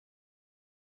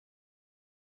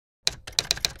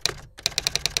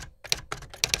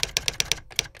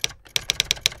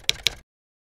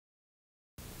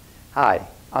Hi,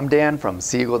 I'm Dan from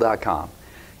SeaEagle.com.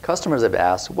 Customers have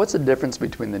asked, what's the difference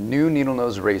between the new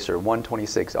NeedleNose Racer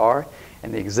 126R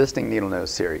and the existing NeedleNose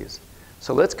series?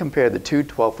 So let's compare the two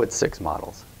 12'6"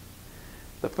 models.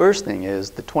 The first thing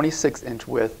is the 26-inch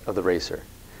width of the Racer.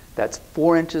 That's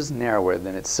 4 inches narrower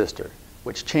than its sister,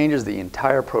 which changes the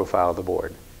entire profile of the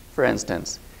board. For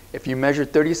instance, if you measure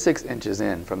 36 inches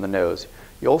in from the nose,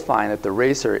 you'll find that the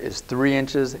Racer is 3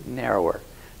 inches narrower.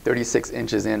 36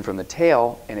 inches in from the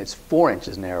tail, and it's 4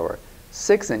 inches narrower.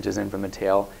 6 inches in from the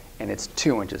tail, and it's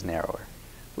 2 inches narrower.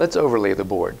 Let's overlay the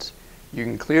boards. You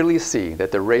can clearly see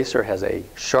that the Racer has a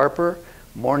sharper,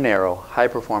 more narrow,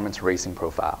 high-performance racing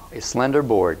profile. A slender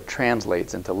board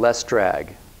translates into less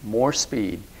drag, more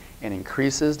speed, and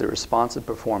increases the responsive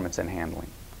performance and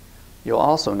handling. You'll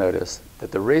also notice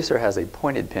that the Racer has a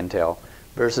pointed pintail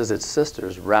versus its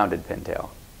sister's rounded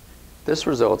pintail. This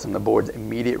results in the board's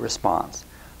immediate response,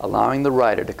 allowing the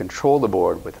rider to control the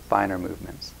board with finer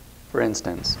movements. For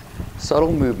instance,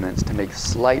 subtle movements to make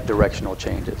slight directional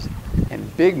changes,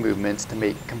 and big movements to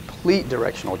make complete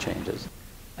directional changes.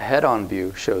 A head-on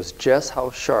view shows just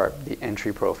how sharp the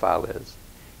entry profile is.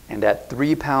 And at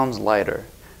 3 pounds lighter,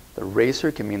 the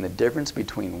Racer can mean the difference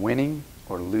between winning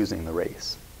or losing the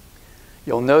race.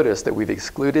 You'll notice that we've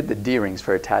excluded the D-rings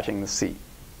for attaching the seat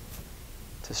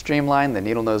to streamline the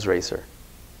NeedleNose Racer,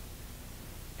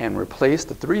 and replace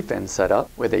the 3-fin setup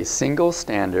with a single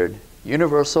standard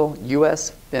universal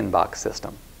US fin box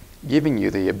system, giving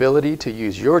you the ability to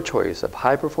use your choice of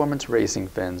high-performance racing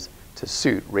fins to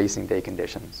suit racing day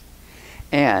conditions.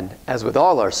 And as with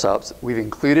all our subs, we've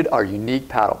included our unique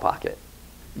paddle pocket,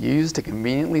 used to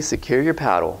conveniently secure your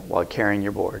paddle while carrying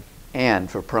your board,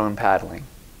 and for prone paddling.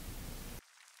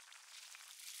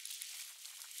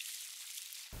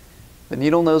 The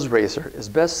NeedleNose Racer is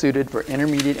best suited for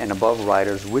intermediate and above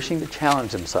riders wishing to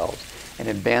challenge themselves and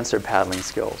advance their paddling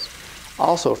skills.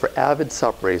 Also for avid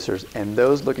sup racers and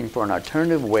those looking for an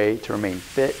alternative way to remain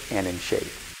fit and in shape,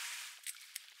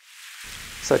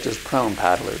 such as prone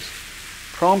paddlers.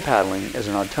 Prone paddling is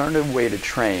an alternative way to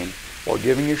train while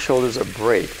giving your shoulders a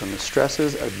break from the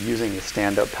stresses of using a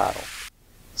stand-up paddle.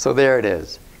 So there it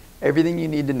is, everything you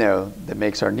need to know that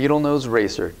makes our NeedleNose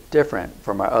Racer different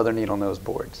from our other NeedleNose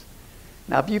boards.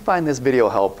 Now, if you find this video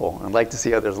helpful and would like to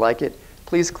see others like it,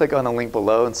 please click on the link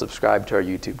below and subscribe to our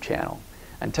YouTube channel.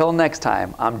 Until next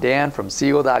time, I'm Dan from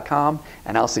SeaEagle.com,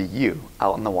 and I'll see you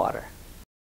out in the water.